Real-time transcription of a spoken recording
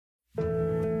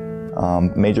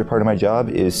Major part of my job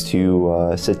is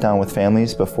to sit down with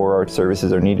families before our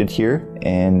services are needed here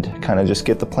and kind of just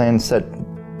get the plan set.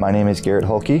 My name is Garrett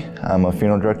Hulke. I'm a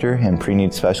funeral director and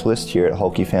pre-need specialist here at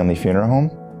Hulke Family Funeral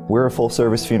Home. We're a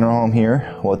full-service funeral home here.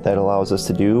 What that allows us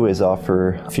to do is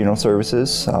offer funeral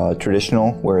services,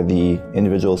 traditional, where the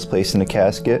individual is placed in a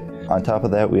casket. On top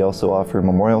of that, we also offer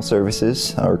memorial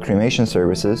services, or cremation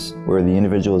services, where the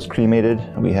individual is cremated.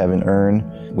 We have an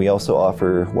urn. We also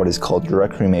offer what is called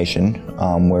direct cremation,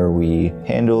 where we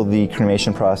handle the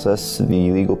cremation process,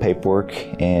 the legal paperwork,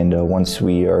 and once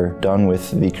we are done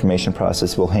with the cremation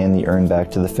process, we'll hand the urn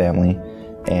back to the family,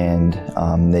 and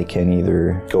they can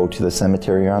either go to the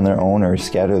cemetery on their own or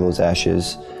scatter those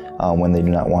ashes when they do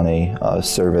not want a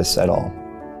service at all.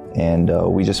 And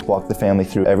we just walk the family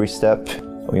through every step.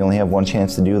 We only have one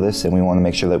chance to do this, and we want to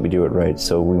make sure that we do it right.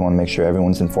 So we want to make sure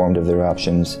everyone's informed of their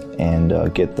options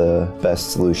and get the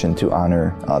best solution to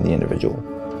honor the individual.